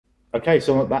Okay,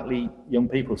 so I'm at Batley Young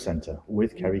People Centre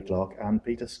with Kerrie Clark and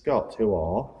Peter Scott, who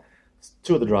are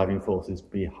two of the driving forces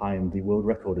behind the world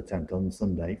record attempt on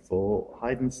Sunday for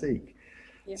hide and seek.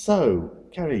 Yep. So,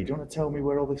 Kerrie, do you want to tell me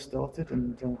where all this started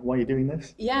and why you're doing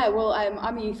this? Yeah, well,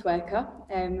 I'm a youth worker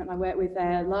and I work with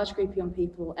a large group of young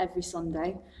people every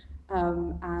Sunday.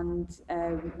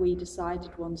 We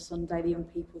decided one Sunday, the young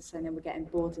people saying they were getting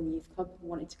bored in the youth club and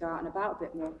wanted to go out and about a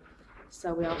bit more.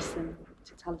 So we asked them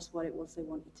to tell us what it was they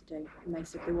wanted to do. And they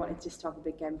said they wanted just to have a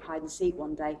big game of hide and seek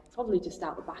one day, probably just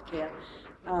out the back here.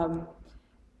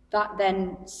 That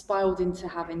then spiraled into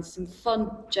having some fun,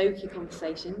 jokey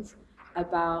conversations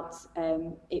about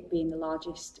it being the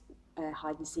largest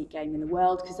hide and seek game in the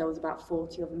world, because there was about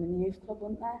 40 of them in the youth club,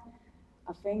 weren't there?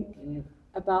 I think.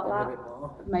 About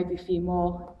that, maybe a few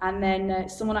more. And then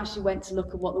someone actually went to look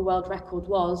at what the world record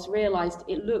was, realised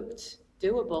it looked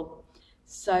doable.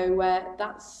 So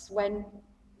that's when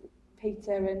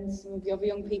Peter and some of the other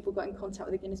young people got in contact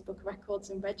with the Guinness Book of Records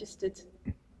and registered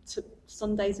to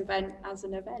Sunday's event as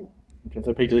an event. Okay,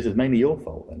 so Peter, this is mainly your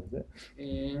fault then, is it?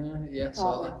 Yeah,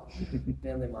 sort of.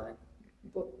 Mainly mine.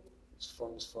 But it's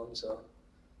fun, so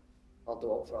I'll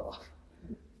do it for a laugh.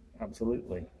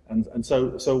 Absolutely. And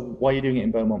so why are you doing it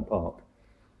in Beaumont Park?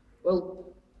 Well,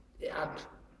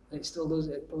 it still does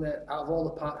it. Out of all the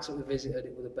parks that we visited,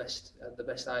 it were the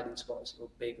best hiding spots. It were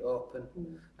big, open,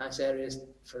 nice areas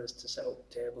for us to set up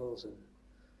tables and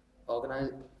organise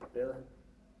it, really.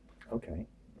 Okay.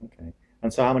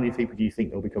 And so how many people do you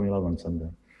think will be coming along on Sunday?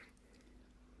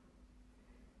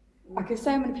 I can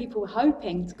say how many people were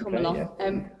hoping to come along.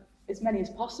 Yeah. As many as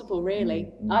possible,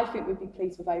 really. I think we'd be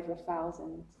pleased with over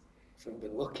 1,000. I think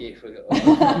we'd be lucky if we got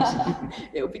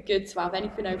it would be good to have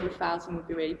anything over 1,000. We'd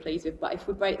be really pleased with. But if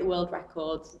we break the world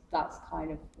record, that's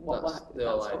kind of that's the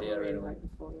whole idea, really.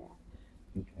 For,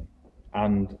 yeah. Okay.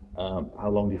 And how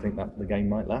long do you think that the game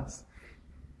might last?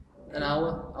 An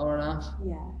hour and a half.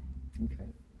 Yeah. Okay.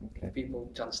 Give people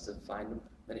a chance to find them,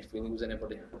 and if we lose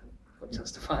anybody, we've got a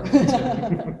chance to find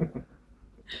them too.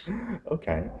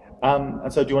 Okay.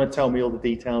 And so do you want to tell me all the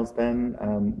details then,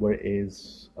 where it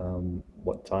is,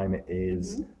 what time it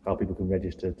is, how people can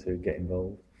register to get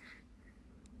involved?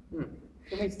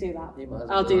 Want me to do that? Well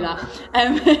I'll do that.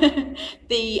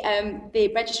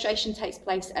 The registration takes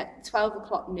place at 12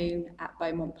 o'clock noon at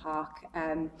Beaumont Park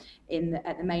at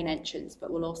the main entrance,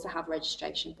 but we'll also have a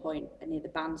registration point near the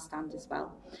bandstand as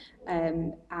well.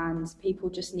 And people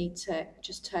just need to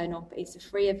turn up. It's a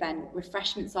free event.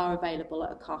 Refreshments are available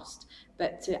at a cost,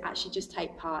 but to actually just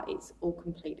take part, it's all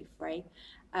completely free.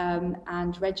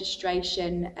 And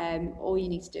registration, all you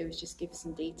need to do is just give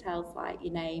some details like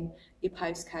your name, your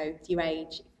postcode, your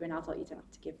age. If you're an adult, you don't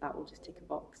have to give that, we'll just tick a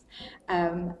box.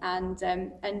 And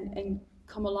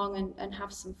come along and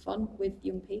have some fun with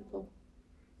young people.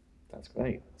 That's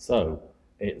great. So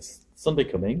it's Sunday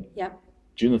coming. Yep.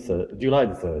 July the 3rd. July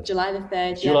the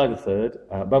 3rd. July the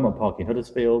 3rd, Beaumont Park in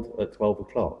Huddersfield at 12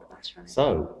 o'clock. That's right.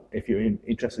 So if you're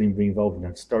interested in being involved in a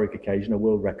historic occasion, a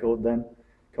world record, then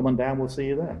come on down, we'll see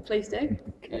you there. Please do.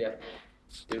 Yeah,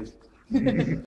 do.